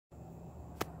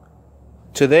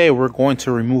Today we're going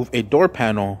to remove a door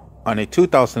panel on a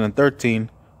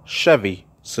 2013 Chevy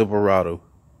Silverado.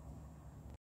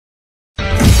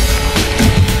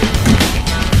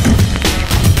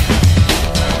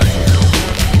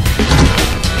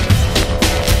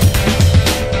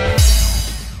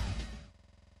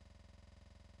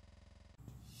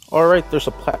 Alright, there's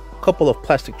a couple of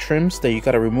plastic trims that you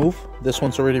gotta remove. This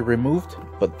one's already removed,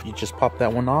 but you just pop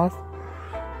that one off.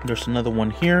 There's another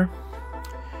one here.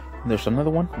 And there's another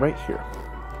one right here.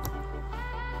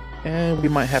 And we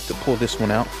might have to pull this one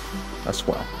out as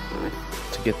well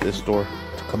to get this door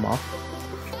to come off.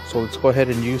 So let's go ahead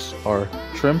and use our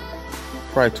trim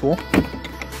pry tool.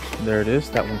 There it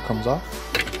is, that one comes off.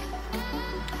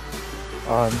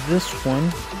 On this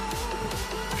one,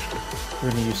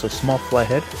 we're going to use a small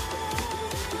flathead.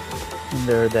 And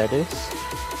there that is.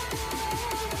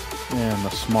 And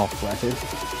a small flathead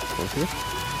over here.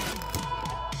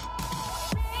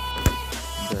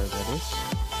 There that is.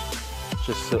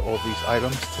 Just set all these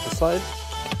items to the side.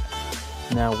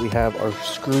 Now we have our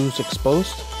screws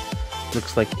exposed.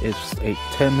 Looks like it's a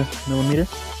 10mm.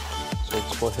 So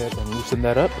let's go ahead and loosen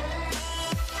that up.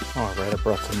 Alright, I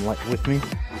brought some light with me.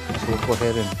 So we'll go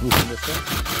ahead and loosen this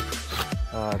up.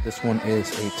 This one is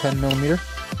a 10mm.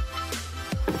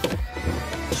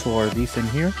 So are these in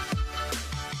here.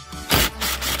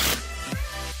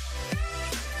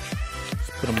 Let's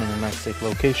put them in a nice safe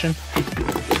location.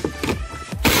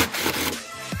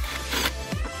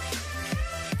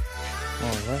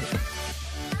 Alright.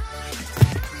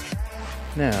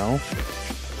 Now,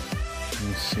 let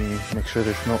me see, make sure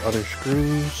there's no other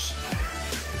screws.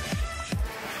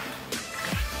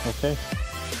 Okay.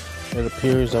 It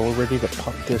appears that we're ready to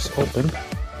pop this open.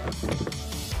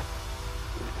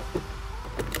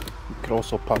 We could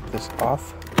also pop this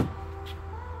off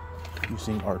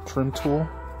using our trim tool.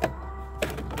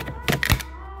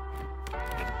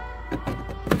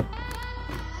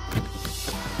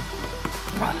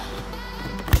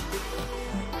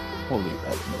 We'll leave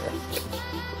that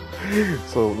in there.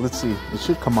 So let's see, it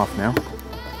should come off now.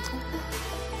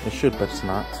 It should, but it's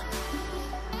not.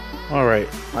 Alright,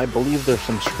 I believe there's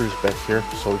some screws back here,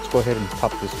 so let's go ahead and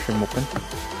pop this trim open.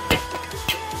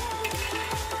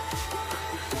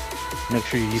 Make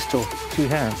sure you use two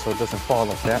hands so it doesn't fall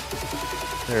like that.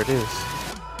 There it is.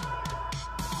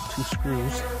 2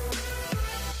 screws.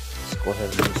 Let's go ahead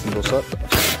and loosen those up.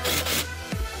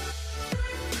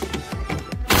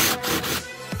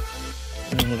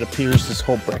 And it appears this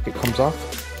whole bracket comes off.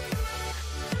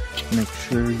 Make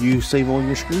sure you save all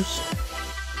your screws.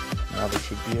 Now they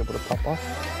should be able to pop off.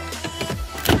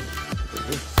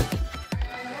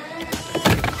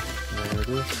 There it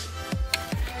is.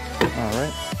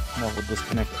 Alright, now we'll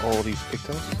disconnect all these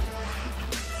pigtails.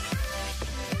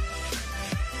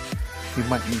 You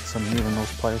might need some needle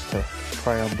nose pliers to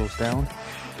pry on those down.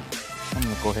 I'm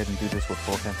going to go ahead and do this with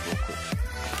both hands real quick.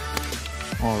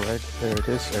 Alright, there it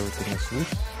is. Everything is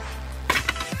loose.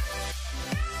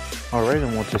 Alright,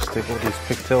 and we'll just stick all these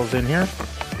pigtails in here.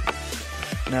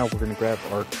 Now we're going to grab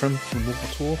our trim removal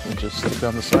tool and just stick it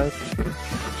on the side.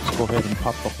 Just go ahead and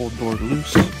pop the whole door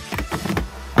loose.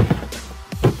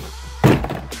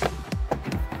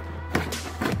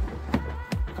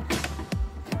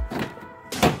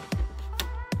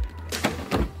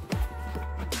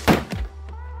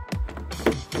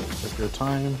 Take your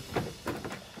time.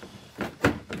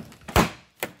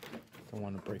 Don't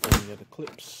want to break any of the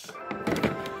clips.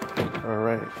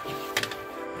 Alright.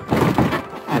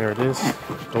 There it is.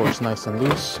 Door's nice and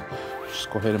loose. Just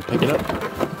go ahead and pick it up.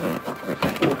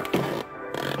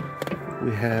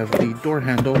 We have the door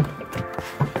handle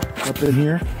up in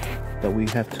here that we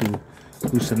have to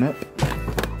loosen up.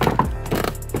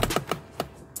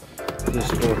 This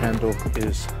door handle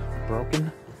is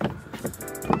broken.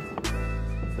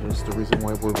 That is the reason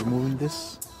why we're removing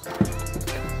this.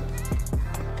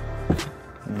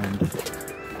 And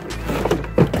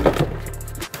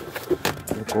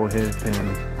go ahead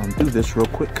and undo this real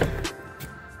quick.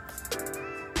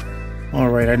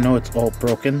 Alright, I know it's all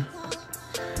broken,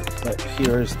 but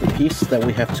here's the piece that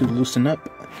we have to loosen up.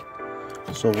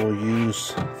 So we'll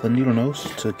use the needle nose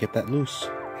to get that loose.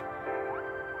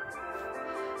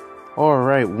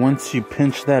 Alright, once you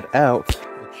pinch that out,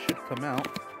 it should come out.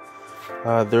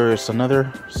 There is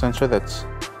another sensor that's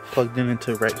plugged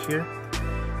into right here.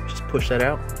 Just push that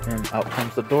out and out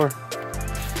comes the door.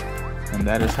 And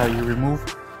that is how you remove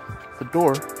the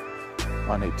door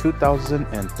on a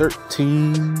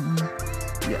 2013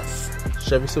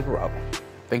 Chevy Silverado.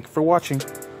 Thank you for watching.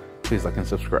 Please like and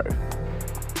subscribe.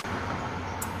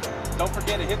 Don't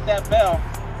forget to hit that bell.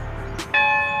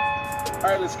 All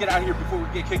right, let's get out of here before we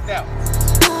get kicked out.